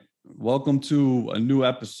Welcome to a new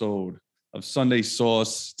episode of Sunday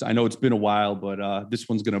Sauce. I know it's been a while, but this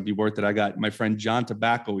one's going to be worth it. I got my friend John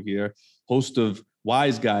Tabacco here, host of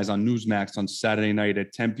Wise Guys on Newsmax on Saturday night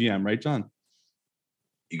at 10 p.m. Right, John?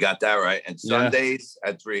 You got that right. And Sundays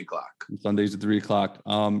at 3 o'clock. Sundays at 3 o'clock.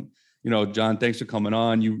 John, thanks for coming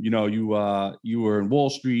on. You were in Wall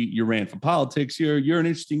Street. You ran for politics here. You're an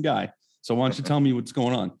interesting guy. So why don't you tell me what's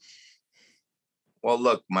going on? Well,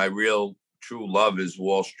 look, my real true love is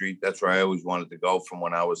Wall Street. That's where I always wanted to go from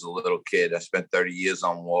when I was a little kid. I spent 30 years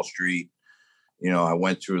on Wall Street. I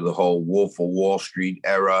went through the whole Wolf of Wall Street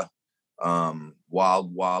era,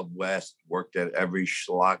 Wild West, worked at every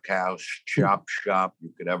schlock house, shop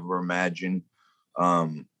you could ever imagine.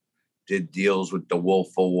 Did deals with the Wolf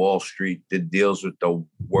of Wall Street, did deals with the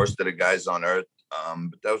worst of the guys on earth.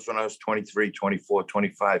 But that was when I was 23, 24,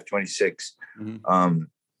 25, 26. Son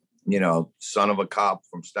of a cop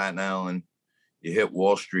from Staten Island. You hit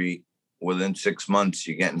Wall Street, within 6 months,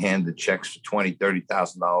 you're getting handed checks for $20,000,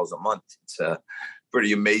 $30,000 a month. It's a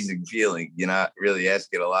pretty amazing feeling. You're not really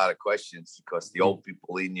asking a lot of questions because the old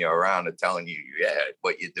people leading you around are telling you,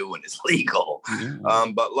 what you're doing is legal. Yeah.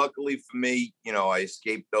 But luckily for me, I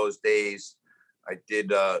escaped those days. I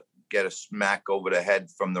did get a smack over the head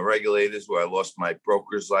from the regulators where I lost my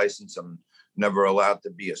broker's license. I'm never allowed to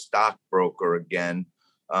be a stockbroker again.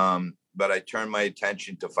 But I turned my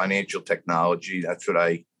attention to financial technology. That's what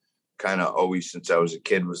I kind of always, since I was a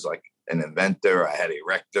kid, was like an inventor. I had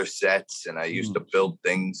erector sets and I used to build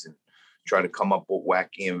things and try to come up with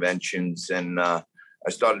wacky inventions. And I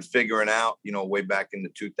started figuring out, way back in the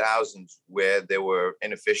 2000s, where there were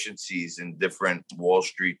inefficiencies in different Wall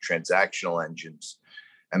Street transactional engines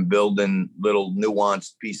and building little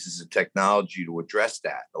nuanced pieces of technology to address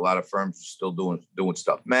that. A lot of firms are still doing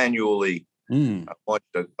stuff manually. I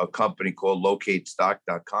launched a company called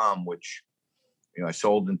LocateStock.com, which, I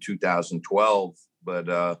sold in 2012.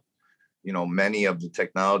 But, many of the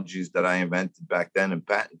technologies that I invented back then and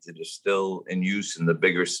patented are still in use in the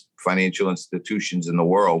biggest financial institutions in the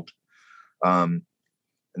world. And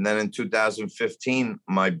then in 2015,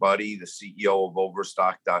 my buddy, the CEO of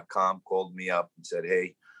Overstock.com, called me up and said,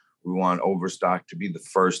 hey, we want Overstock to be the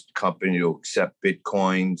first company to accept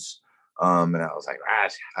Bitcoins. And I was like,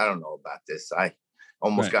 I don't know about this. I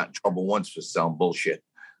almost got in trouble once for selling bullshit.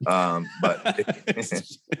 But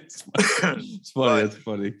it's funny. That's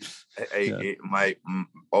funny. My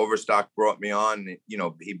Overstock brought me on.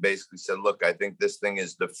 He basically said, look, I think this thing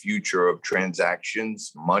is the future of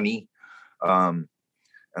transactions, money. And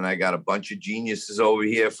I got a bunch of geniuses over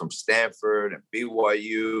here from Stanford and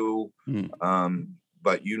BYU.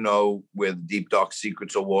 But where the deep dark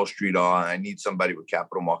secrets of Wall Street are. I need somebody with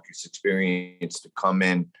capital markets experience to come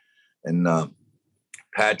in. And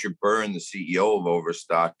Patrick Byrne, the CEO of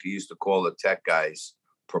Overstock, he used to call the tech guys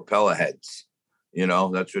propeller heads.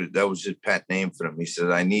 That was his pet name for them. He said,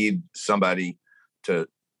 I need somebody to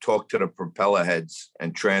talk to the propeller heads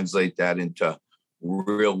and translate that into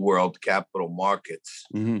real world capital markets.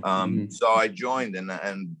 So I joined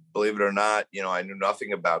and believe it or not, I knew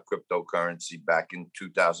nothing about cryptocurrency back in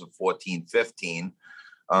 2014, 15.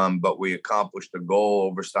 But we accomplished the goal.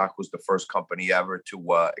 Overstock was the first company ever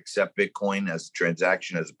to accept Bitcoin as a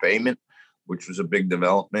transaction, as a payment, which was a big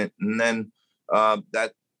development. And then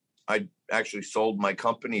that I actually sold my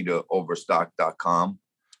company to Overstock.com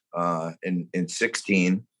in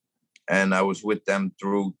 16. And I was with them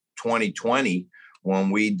through 2020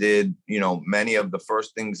 when we did, many of the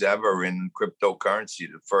first things ever in cryptocurrency,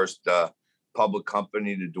 the first public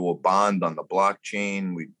company to do a bond on the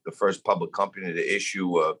blockchain. The first public company to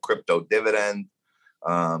issue a crypto dividend.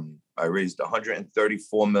 I raised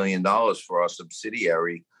 $134 million for our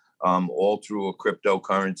subsidiary, all through a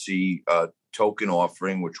cryptocurrency token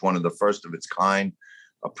offering, which one of the first of its kind,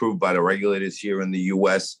 approved by the regulators here in the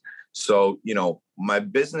U.S. So, my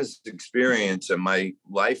business experience and my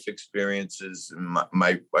life experiences,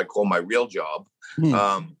 my I call my real job,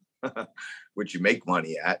 which you make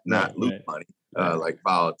money at, not lose money, like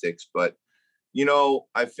politics. But,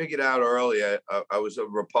 I figured out early, I was a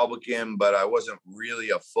Republican, but I wasn't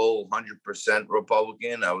really a full 100%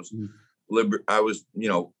 Republican. I was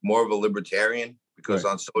more of a libertarian because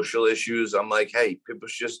on social issues, I'm like, hey, people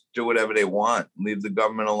should just do whatever they want. Leave the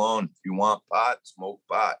government alone. If you want pot, smoke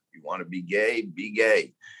pot. If you want to be gay, be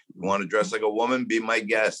gay. If you want to dress like a woman, be my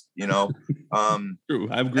guest, True.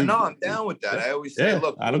 I agree. No, I'm down with that. I always say,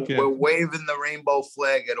 look, we're waving the rainbow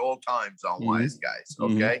flag at all times on Wise Guys,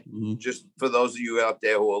 okay? Just for those of you out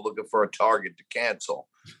there who are looking for a target to cancel.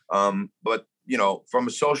 But, from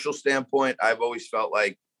a social standpoint, I've always felt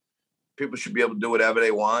like people should be able to do whatever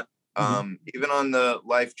they want. Even on the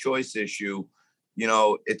life choice issue,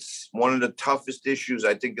 it's one of the toughest issues,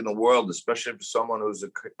 I think, in the world, especially for someone who's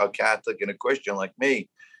a Catholic and a Christian like me,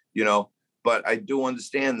 but I do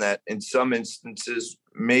understand that in some instances,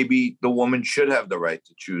 maybe the woman should have the right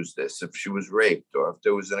to choose this if she was raped, or if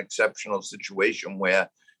there was an exceptional situation where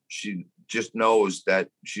she just knows that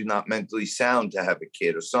she's not mentally sound to have a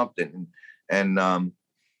kid or something. And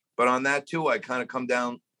but on that too, I kind of come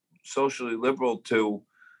down socially liberal to,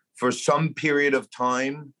 for some period of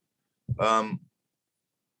time,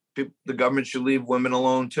 the government should leave women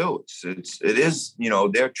alone too. It is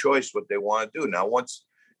their choice what they want to do. Now, once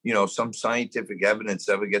some scientific evidence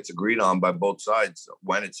ever gets agreed on by both sides,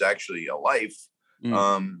 when it's actually a life,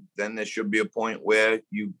 then there should be a point where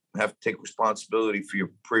you have to take responsibility for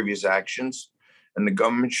your previous actions, and the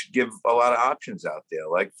government should give a lot of options out there,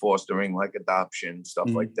 like fostering, like adoption, stuff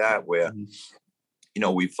like that, where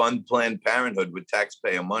we fund Planned Parenthood with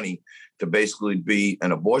taxpayer money to basically be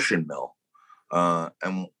an abortion mill.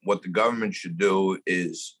 And what the government should do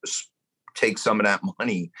is take some of that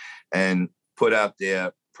money and put out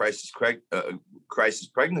there crisis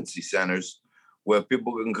pregnancy centers where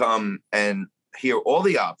people can come and hear all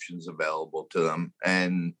the options available to them,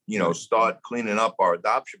 and start cleaning up our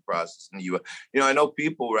adoption process in the U.S. I know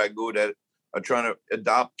people, Raghu, that are trying to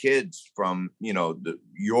adopt kids from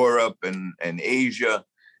Europe and Asia,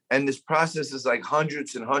 and this process is like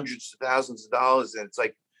hundreds and hundreds of thousands of dollars, and it's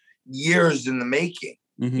like years in the making.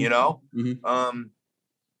 And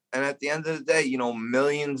at the end of the day,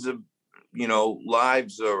 millions of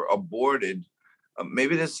lives are aborted.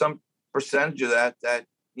 Maybe there's some percentage of that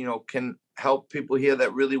can help people here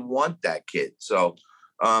that really want that kid. So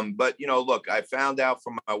but look, I found out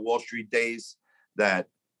from my Wall Street days that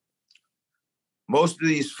most of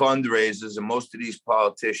these fundraisers and most of these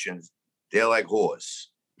politicians, they're like whores.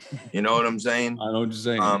 You know what I'm saying? I know what you're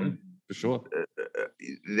saying. For sure.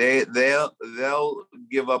 They'll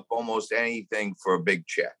give up almost anything for a big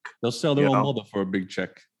check. They'll sell their own mother for a big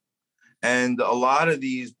check. And a lot of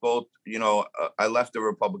these I left the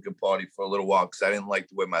Republican Party for a little while because I didn't like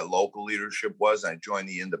the way my local leadership was. I joined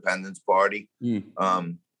the Independence Party.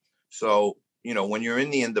 So, when you're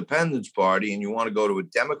in the Independence Party and you want to go to a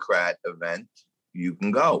Democrat event, you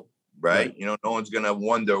can go, right? No one's going to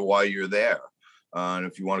wonder why you're there. And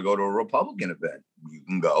if you want to go to a Republican event, you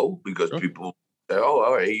can go, because people say, oh,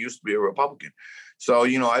 all right, he used to be a Republican. So,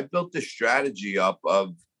 I built this strategy up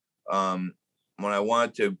of when I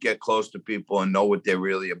wanted to get close to people and know what they're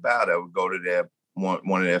really about, I would go to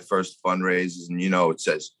one of their first fundraisers, and it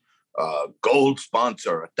says gold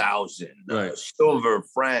sponsor 1,000, silver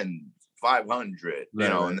friend 500,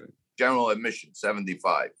 and general admission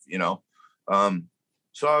 75.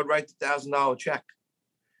 So I would write the $1,000 check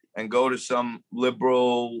and go to some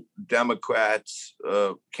liberal Democrats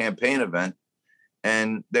campaign event,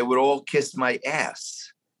 and they would all kiss my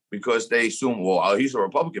ass because they assume, well, he's a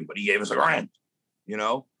Republican, but he gave us $1,000.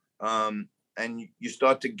 And you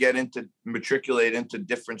start to matriculate into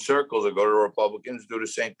different circles, or go to Republicans, do the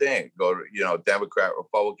same thing, go to, Democrat,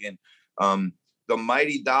 Republican. The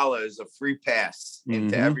mighty dollar is a free pass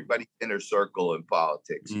into everybody's inner circle in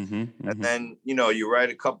politics. And then, you write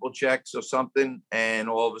a couple checks or something, and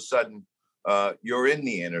all of a sudden you're in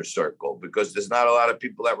the inner circle, because there's not a lot of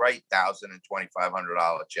people that write $1,000 and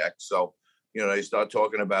 $2,500 checks. So, you start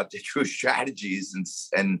talking about the true strategies,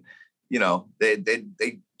 and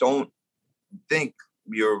they don't think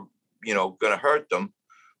you're, going to hurt them.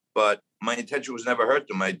 But my intention was never hurt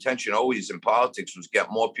them. My intention always in politics was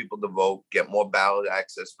get more people to vote, get more ballot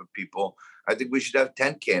access for people. I think we should have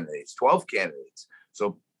 10 candidates, 12 candidates.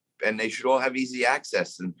 So, and they should all have easy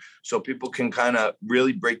access. And so people can kind of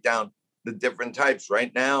really break down the different types.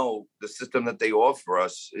 Right now, the system that they offer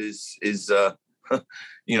us is this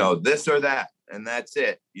or that, and that's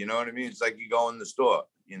it. You know what I mean? It's like you go in the store,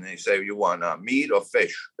 and they say, you want meat or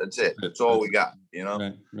fish? That's it. That's all we got,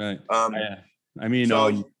 Right. I mean,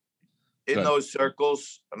 so in those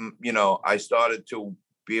circles, I started to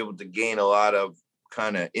be able to gain a lot of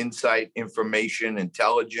kind of insight, information,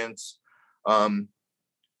 intelligence. And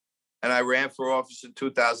I ran for office in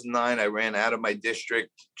 2009. I ran out of my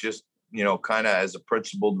district, just, kind of as a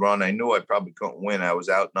principled run. I knew I probably couldn't win. I was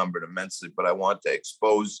outnumbered immensely, but I wanted to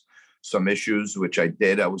expose some issues, which I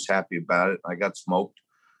did. I was happy about it. I got smoked.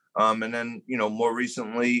 And then, more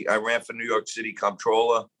recently, I ran for New York City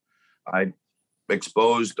Comptroller. I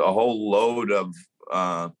exposed a whole load of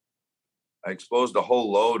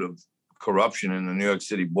corruption in the New York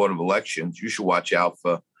City Board of Elections. You should watch out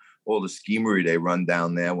for all the schemery they run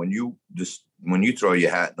down there when you throw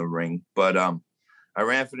your hat in the ring. But I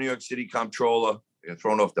ran for New York City Comptroller. I got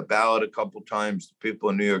thrown off the ballot a couple times. The people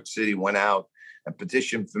in New York City went out. and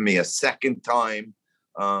petitioned for me a second time,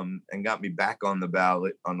 and got me back on the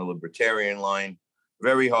ballot on the Libertarian line.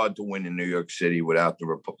 Very hard to win in New York City without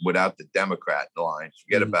the Democrat line.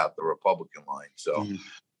 Forget about the Republican line. So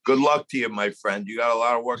good luck to you, my friend. You got a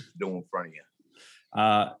lot of work to do in front of you.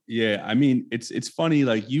 Yeah, I mean, it's funny.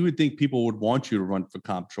 Like, you would think people would want you to run for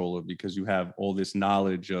comptroller because you have all this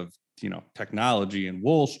knowledge of, technology and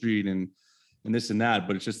Wall Street and this and that,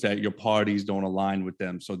 but it's just that your parties don't align with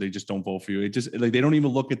them, so they just don't vote for you. It just, like, they don't even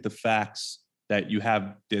look at the facts that you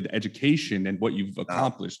have, the education and what you've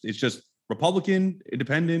accomplished. It's just Republican,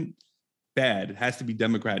 independent, bad. It has to be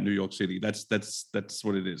Democrat in New York City. That's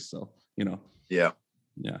what it is. So, Yeah.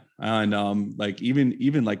 Yeah. And like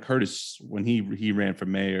even like Curtis, when he ran for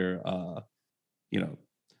mayor,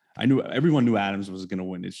 everyone knew Adams was going to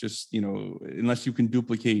win. It's just, unless you can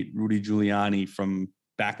duplicate Rudy Giuliani from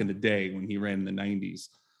back in the day when he ran in the 90s,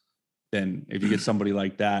 then if you get somebody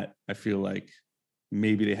like that, I feel like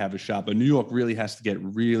maybe they have a shot. But New York really has to get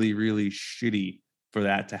really, really shitty for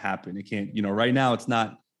that to happen. It can't, right now it's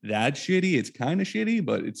not that shitty. It's kind of shitty,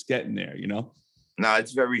 but it's getting there, No,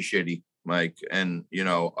 it's very shitty, Mike. And,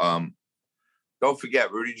 don't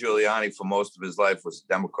forget, Rudy Giuliani for most of his life was a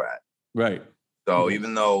Democrat. Right. So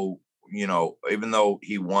even though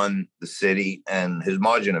he won the city and his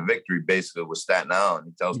margin of victory basically was Staten Island,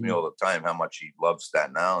 he tells me all the time how much he loves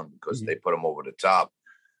Staten Island because they put him over the top.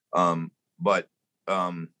 But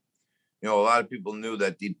a lot of people knew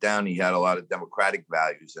that deep down he had a lot of Democratic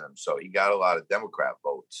values in him. So he got a lot of Democrat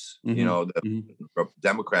votes. The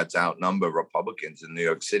Democrats outnumber Republicans in New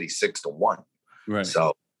York City 6-1. Right.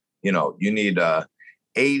 So, you need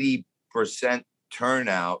 80%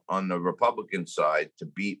 turnout on the Republican side to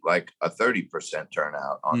beat like a 30%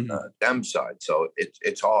 turnout on the Dem side. So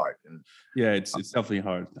it's hard. And yeah, it's definitely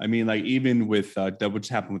hard. I mean, like, even with what's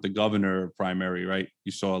happened with the governor primary, right?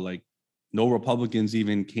 You saw like no Republicans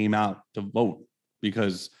even came out to vote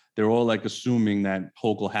because they're all like assuming that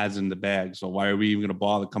Hochul has in the bag. So why are we even going to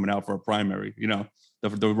bother coming out for a primary?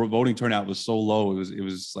 The voting turnout was so low. It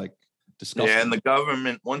was like disgusting. Yeah, and the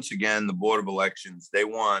government, once again, the Board of Elections, they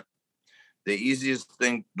want the easiest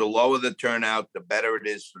thing. The lower the turnout, the better it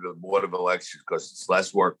is for the Board of Elections because it's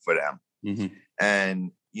less work for them.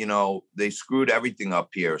 And they screwed everything up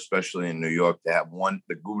here, especially in New York. They have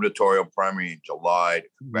the gubernatorial primary in July, the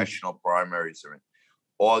congressional primaries are in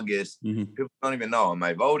August. People don't even know, am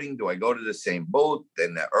I voting? Do I go to the same booth?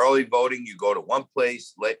 Then the early voting, you go to one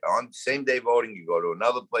place. Late on same day voting, you go to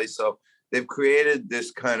another place. So they've created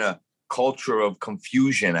this kind of culture of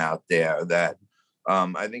confusion out there that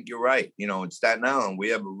I think you're right. In Staten Island, we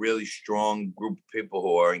have a really strong group of people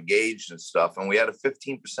who are engaged and stuff, and we had a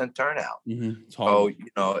 15% turnout. So,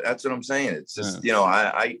 that's what I'm saying. It's just,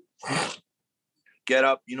 I get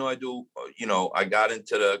up, I do, I got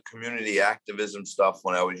into the community activism stuff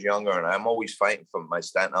when I was younger, and I'm always fighting for my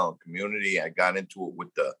Staten Island community. I got into it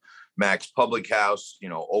with the Max Public House,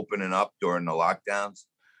 opening up during the lockdowns,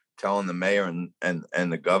 telling the mayor and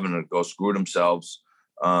the governor to go screw themselves.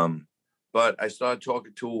 But I started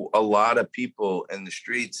talking to a lot of people in the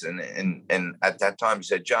streets. And at that time, he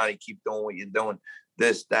said, Johnny, keep doing what you're doing.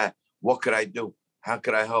 This, that. What could I do? How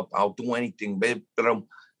could I help? I'll do anything, babe.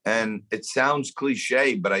 And it sounds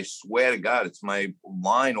cliche, but I swear to God, it's my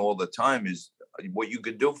line all the time is what you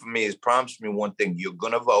could do for me is promise me one thing. You're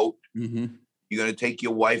going to vote. You're going to take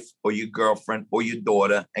your wife or your girlfriend or your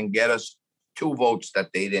daughter and get us 2 votes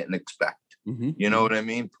that they didn't expect. You know what I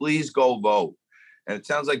mean? Please go vote. And it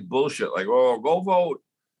sounds like bullshit, like, oh, go vote.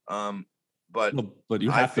 But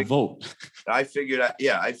you have to vote. I figured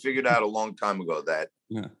out a long time ago that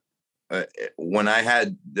when I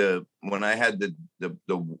had the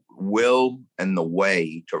will and the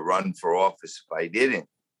way to run for office, if I didn't,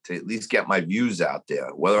 to at least get my views out there,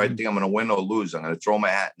 whether I think I'm going to win or lose, I'm going to throw my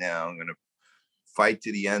hat now. I'm going to fight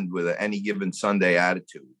to the end with any given Sunday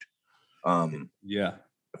attitude.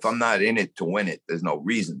 If I'm not in it to win it, there's no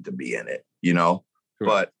reason to be in it,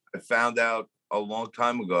 But I found out a long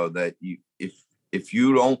time ago that if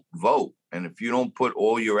you don't vote and if you don't put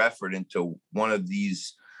all your effort into one of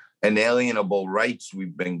these inalienable rights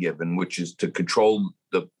we've been given, which is to control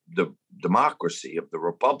the democracy of the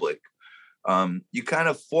republic, you kind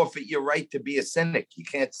of forfeit your right to be a cynic. You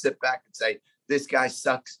can't sit back and say, this guy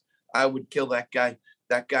sucks. I would kill that guy.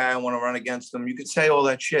 That guy, I want to run against him. You could say all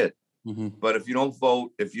that shit. But if you don't vote,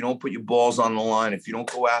 if you don't put your balls on the line, if you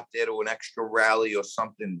don't go out there to an extra rally or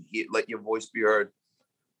something, let your voice be heard,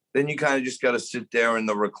 then you kind of just got to sit there in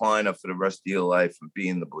the recliner for the rest of your life and be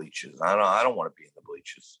in the bleachers. I don't want to be in the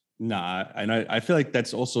bleachers. Nah, and I feel like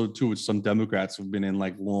that's also too with some Democrats who've been in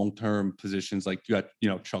like long-term positions. Like you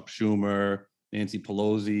got, Chuck Schumer, Nancy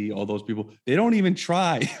Pelosi, all those people, they don't even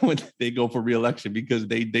try when they go for re-election because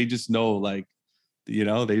they just know, like, they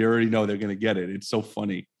already know they're going to get it. It's so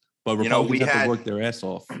funny. But Republicans have to work their ass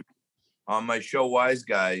off. On my show, Wise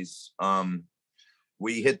Guys,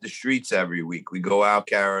 we hit the streets every week. We go out,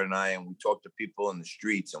 Kara and I, and we talk to people in the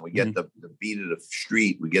streets, and we get the beat of the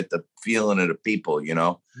street. We get the feeling of the people,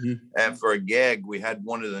 And for a gag, we had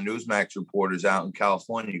one of the Newsmax reporters out in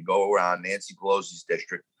California go around Nancy Pelosi's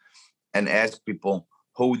district and ask people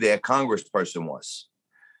who their congressperson was.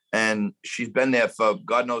 And she's been there for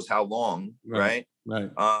God knows how long, right? Right.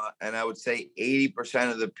 And I would say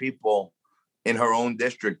 80% of the people in her own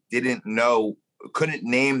district couldn't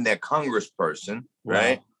name their congressperson,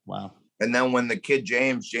 right? Wow. And then when the kid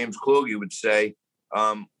James Kluge would say,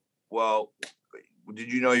 well,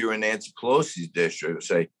 did you know you're in Nancy Pelosi's district? I'd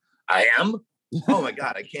say, I am? Oh my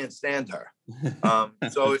God, I can't stand her.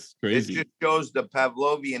 So it just shows the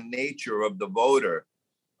Pavlovian nature of the voter.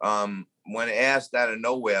 When asked out of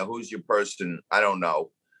nowhere, who's your person? I don't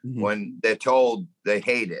know. Mm-hmm. When they're told, they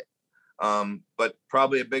hate it. But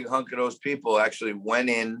probably a big hunk of those people actually went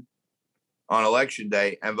in on election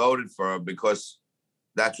day and voted for her because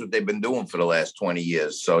that's what they've been doing for the last 20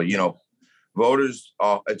 years. So, voters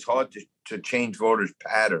it's hard to change voters'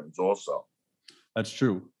 patterns also. That's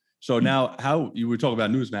true. So now, how you were talking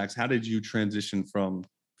about Newsmax, how did you transition from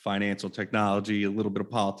financial technology, a little bit of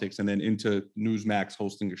politics, and then into Newsmax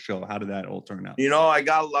hosting a show? How did that all turn out? I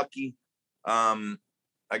got lucky.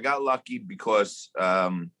 I got lucky because,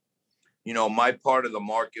 my part of the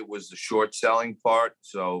market was the short selling part.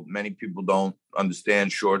 So many people don't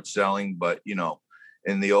understand short selling, but,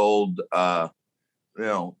 in the old,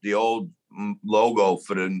 the old logo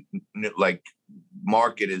for the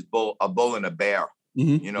market is a bull and a bear.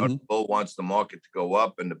 Mm-hmm. The bull wants the market to go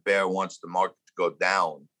up and the bear wants the market to go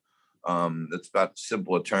down. That's about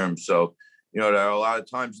simpler terms. So, there are a lot of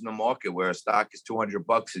times in the market where a stock is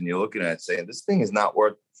 $200 and you're looking at it saying, this thing is not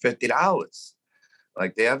worth $50.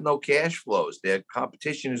 Like, they have no cash flows. Their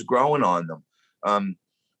competition is growing on them.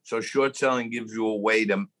 So short selling gives you a way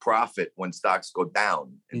to profit when stocks go down.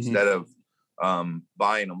 Mm-hmm. Instead of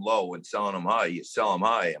buying them low and selling them high. You sell them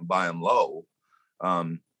high and buy them low.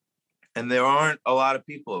 And there aren't a lot of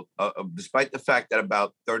people, despite the fact that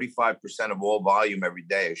about 35% of all volume every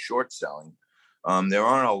day is short selling. There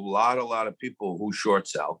aren't a lot of people who short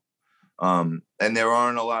sell. And there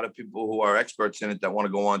aren't a lot of people who are experts in it that want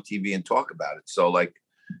to go on TV and talk about it. So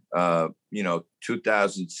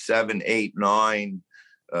 2007, 8, 9,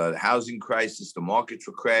 the housing crisis, the markets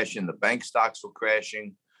were crashing, the bank stocks were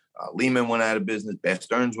crashing. Lehman went out of business, Bear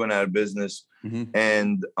Stearns went out of business. Mm-hmm.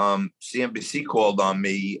 And CNBC called on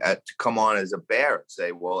me to come on as a bear and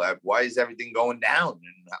say, well, why is everything going down?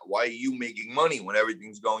 And why are you making money when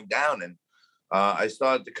everything's going down? And I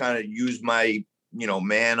started to kind of use my,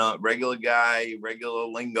 regular guy, regular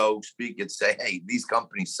lingo speak and say, hey, these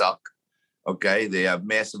companies suck. Okay. They have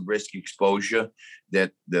massive risk exposure,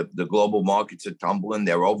 that the global markets are tumbling.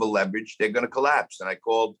 They're over leveraged. They're going to collapse. And I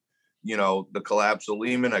called, the collapse of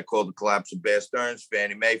Lehman. I called the collapse of Bear Stearns,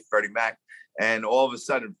 Fannie Mae, Freddie Mac. And all of a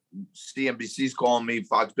sudden, CNBC's calling me,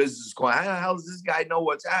 Fox Business is calling. How the hell does this guy know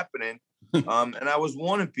what's happening? And I was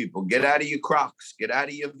warning people, get out of your Crocs, get out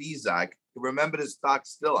of your Visa. I can remember the stock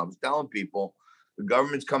still. I was telling people, the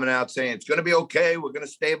government's coming out saying, it's going to be okay. We're going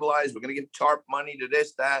to stabilize. We're going to give TARP money to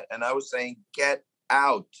this, that. And I was saying, get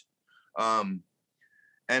out. And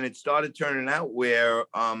it started turning out where,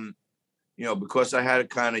 because I had a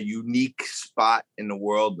kind of unique spot in the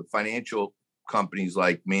world, the financial companies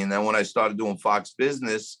like me. And then when I started doing Fox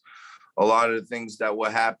Business, a lot of the things that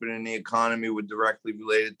were happening in the economy were directly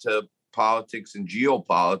related to politics and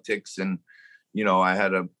geopolitics. And, I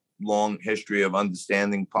had a long history of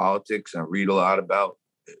understanding politics. I read a lot about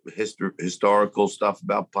historical stuff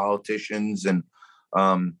about politicians. And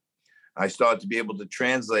I started to be able to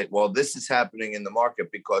translate, well, this is happening in the market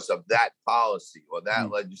because of that policy or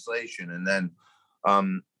that legislation. And then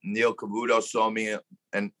Neil Cavuto saw me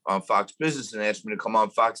on Fox Business and asked me to come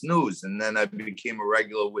on Fox News. And then I became a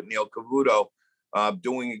regular with Neil Cavuto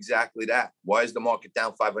doing exactly that. Why is the market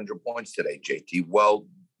down 500 points today, JT? Well,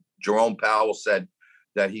 Jerome Powell said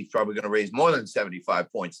that he's probably going to raise more than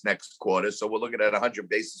 75 points next quarter. So we're looking at 100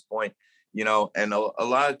 basis point, and a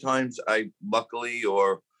lot of times luckily,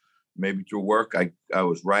 or maybe through work, I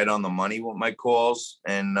was right on the money with my calls.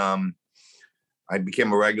 And I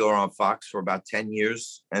became a regular on Fox for about 10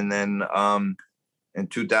 years. And then in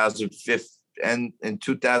 2015 and in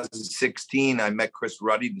 2016, I met Chris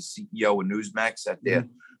Ruddy, the CEO of Newsmax, at their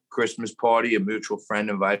Christmas party. A mutual friend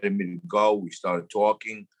invited me to go. We started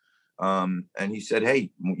talking. And he said,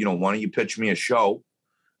 hey, why don't you pitch me a show?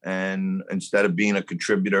 And instead of being a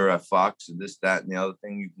contributor at Fox and this, that, and the other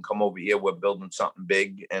thing, you can come over here. We're building something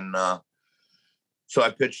big. And so I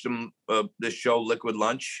pitched him this show, Liquid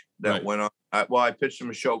Lunch, that went on. I pitched him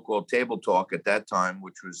a show called Table Talk at that time,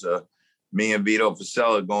 which was me and Vito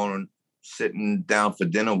Fasella going and sitting down for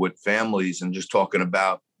dinner with families and just talking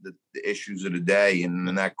about the issues of the day. And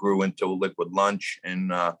then that grew into Liquid Lunch.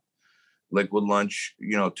 And Liquid Lunch,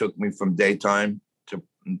 took me from daytime to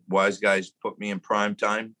Wise Guys put me in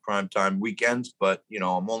primetime weekends. But,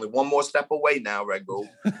 I'm only one more step away now, Rego,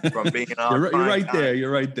 from being on You're right there.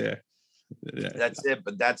 You're right there. Yeah. That's it.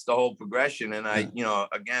 But that's the whole progression. And I took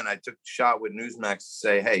the shot with Newsmax to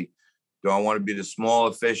say, hey, do I want to be the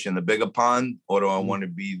smaller fish in the bigger pond, or do I want to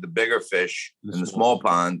be the bigger fish in the small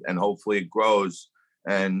pond? And hopefully it grows.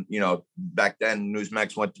 And, back then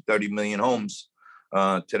Newsmax went to 30 million homes.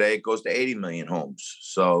 Today it goes to 80 million homes.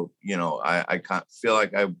 So, I can't feel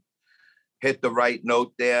like I hit the right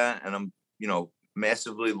note there, and I'm,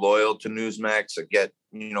 massively loyal to Newsmax. I get,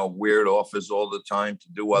 weird offers all the time to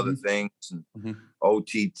do other things and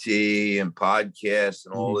OTT and podcasts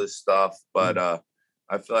and all this stuff. But,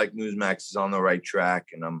 I feel like Newsmax is on the right track,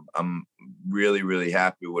 and I'm really, really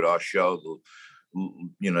happy with our show.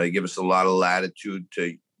 They give us a lot of latitude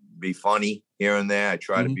to be funny here and there. I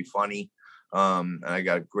try to be funny. And I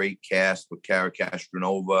got a great cast with Cara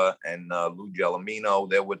Castronova and Lou Gelomino.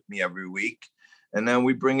 They're with me every week. And then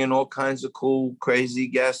we bring in all kinds of cool, crazy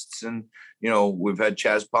guests. And, we've had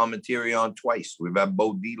Chaz Palminteri on twice. We've had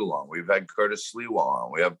Bo Dietl on. We've had Curtis Sliwa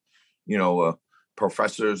on. We have,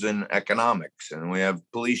 professors in economics, and we have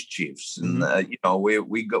police chiefs. And,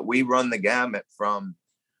 we run the gamut from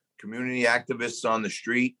community activists on the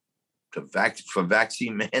street to for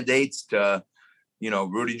vaccine mandates to,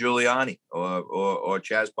 Rudy Giuliani or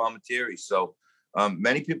Chaz Palminteri. So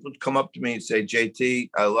many people come up to me and say,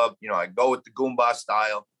 JT, I love, I go with the Goomba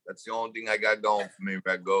style. That's the only thing I got going for me.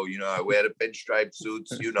 I go, I wear the pinstripe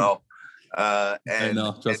suits, and I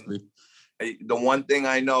know, trust me. The one thing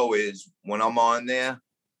I know is when I'm on there,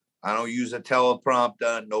 I don't use a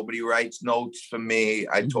teleprompter. Nobody writes notes for me.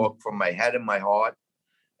 I talk from my head and my heart.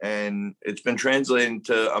 And it's been translated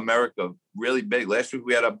to America really big. Last week,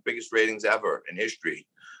 we had our biggest ratings ever in history.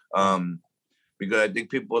 Because I think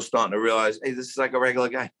people are starting to realize, hey, this is like a regular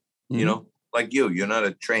guy, like you. You're not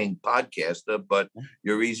a trained podcaster, but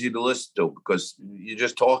you're easy to listen to because you're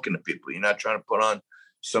just talking to people. You're not trying to put on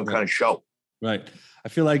some kind of show. Right. I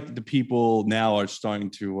feel like the people now are starting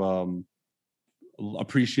to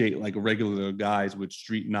appreciate like regular guys with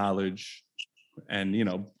street knowledge and,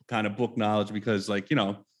 kind of book knowledge because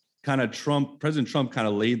kind of President Trump kind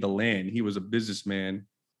of laid the land. He was a businessman,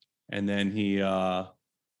 and then he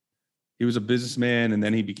was a businessman, and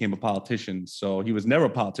then he became a politician. So he was never a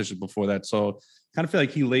politician before that. So kind of feel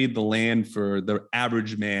like he laid the land for the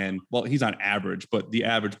average man. Well, he's not average, but the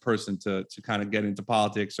average person to kind of get into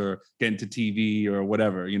politics or get into TV or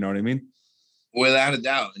whatever. You know what I mean? Without a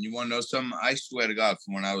doubt. And you want to know something? I swear to God,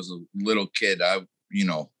 from when I was a little kid, I,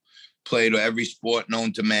 played every sport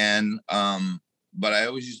known to man. But I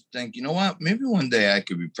always used to think, you know what, maybe one day I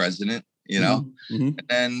could be president, And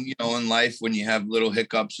then, in life, when you have little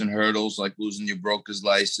hiccups and hurdles, like losing your broker's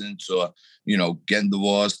license or, getting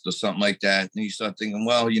divorced or something like that, then you start thinking,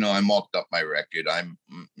 well, I marked up my record.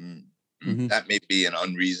 That may be an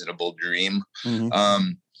unreasonable dream.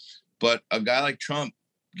 But a guy like Trump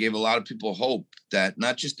gave a lot of people hope that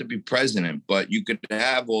not just to be president, but you could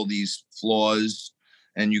have all these flaws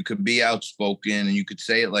and you could be outspoken and you could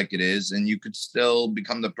say it like it is, and you could still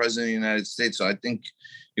become the president of the United States. So I think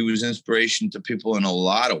it was inspiration to people in a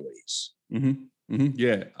lot of ways.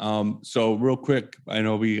 Yeah. So real quick, I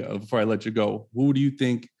know before I let you go, who do you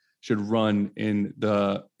think should run in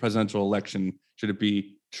the presidential election? Should it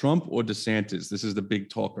be Trump or DeSantis? This is the big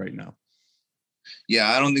talk right now. Yeah,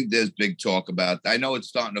 I don't think there's big talk about that. I know it's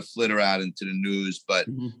starting to flitter out into the news, but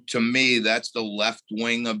to me, that's the left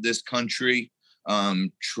wing of this country.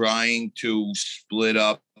 Trying to split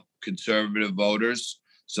up conservative voters.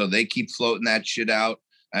 So they keep floating that shit out.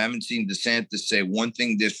 I haven't seen DeSantis say one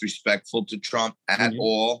thing disrespectful to Trump at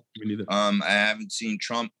all. I haven't seen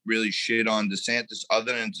Trump really shit on DeSantis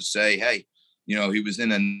other than to say, hey, he was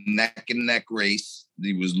in a neck and neck race.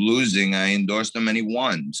 He was losing. I endorsed him and he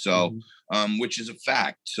won. So, which is a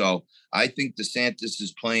fact. So I think DeSantis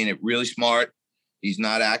is playing it really smart. He's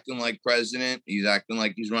not acting like president. He's acting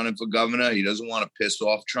like he's running for governor. He doesn't want to piss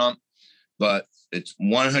off Trump. But it's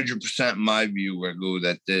 100% my view, Raghu,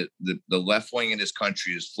 that the left wing in this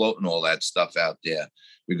country is floating all that stuff out there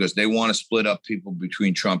because they want to split up people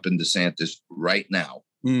between Trump and DeSantis right now.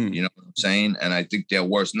 You know what I'm saying? And I think their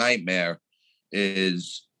worst nightmare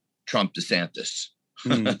is Trump DeSantis.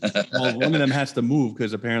 Well, one of them has to move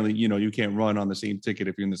because apparently, you can't run on the same ticket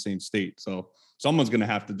if you're in the same state. So someone's going to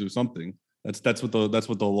have to do something. That's what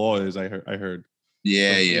the law is. I heard.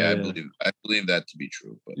 Yeah, So, yeah, I believe that to be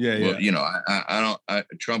true. But well,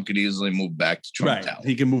 Trump could easily move back to Trump Tower.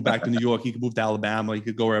 He can move back to New York. He can move to Alabama. He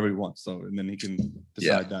could go wherever he wants. So, and then he can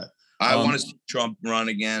decide that. I want to see Trump run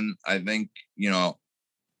again. I think,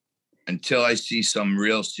 until I see some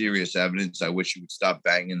real serious evidence, I wish he would stop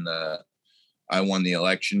banging the "I won the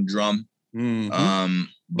election" drum.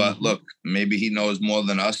 But look, maybe he knows more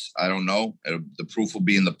than us. I don't know. The proof will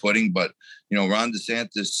be in the pudding. But, Ron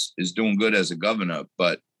DeSantis is doing good as a governor,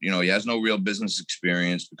 but, he has no real business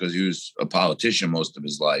experience because he was a politician most of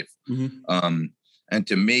his life. And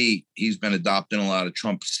to me, he's been adopting a lot of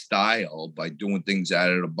Trump style by doing things out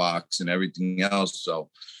of the box and everything else. So,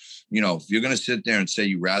 if you're going to sit there and say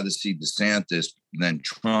you'd rather see DeSantis than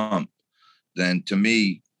Trump, then to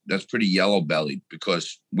me, that's pretty yellow bellied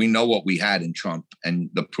because we know what we had in Trump and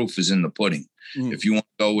the proof is in the pudding. If you want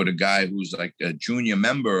to go with a guy who's like a junior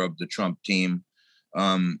member of the Trump team,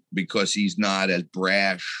 because he's not as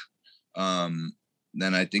brash, then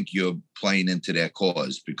I think you're playing into their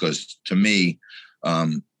cause because to me,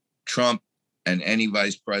 Trump and any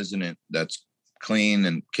vice president that's clean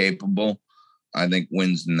and capable, I think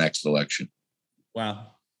wins the next election. Wow.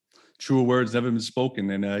 Truer words never been spoken.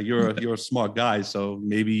 And you're a smart guy, so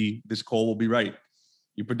maybe this call will be right.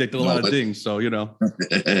 You predicted a lot of things, so All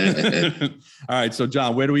right, so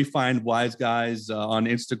John, where do we find Wise Guys on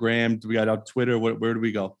Instagram? Do we got our Twitter? Where do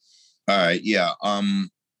we go? All right, yeah.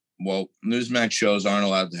 Well, Newsmax shows aren't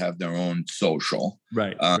allowed to have their own social,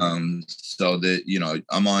 right? So that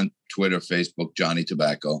I'm on Twitter, Facebook, Johnny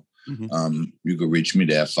Tabacco. You can reach me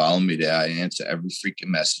there, follow me there. I answer every freaking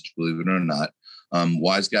message, believe it or not.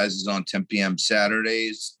 Wise Guys is on 10 p.m.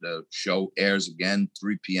 Saturdays. The show airs again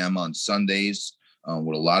 3 p.m. on Sundays.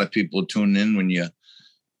 With a lot of people tuning in when you're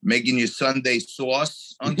making your Sunday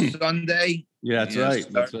sauce on Sunday. Yeah, that's right.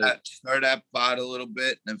 Stir that pot a little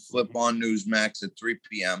bit and flip on Newsmax at 3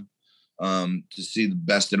 p.m. To see the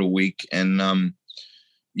best of the week. And I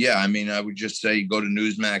would just say go to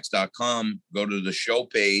newsmax.com, go to the show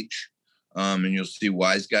page. And you'll see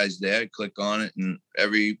Wise Guys there. Click on it, and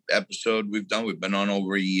every episode we've been on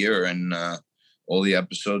over a year, and all the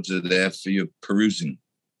episodes are there for you perusing.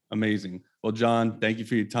 Amazing. Well, John, thank you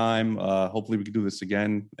for your time. Hopefully we can do this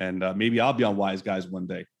again, and maybe I'll be on Wise Guys one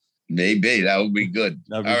day. Maybe that would be good.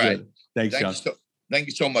 All right. Thanks, John. Thank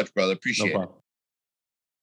you so much, brother. Appreciate it.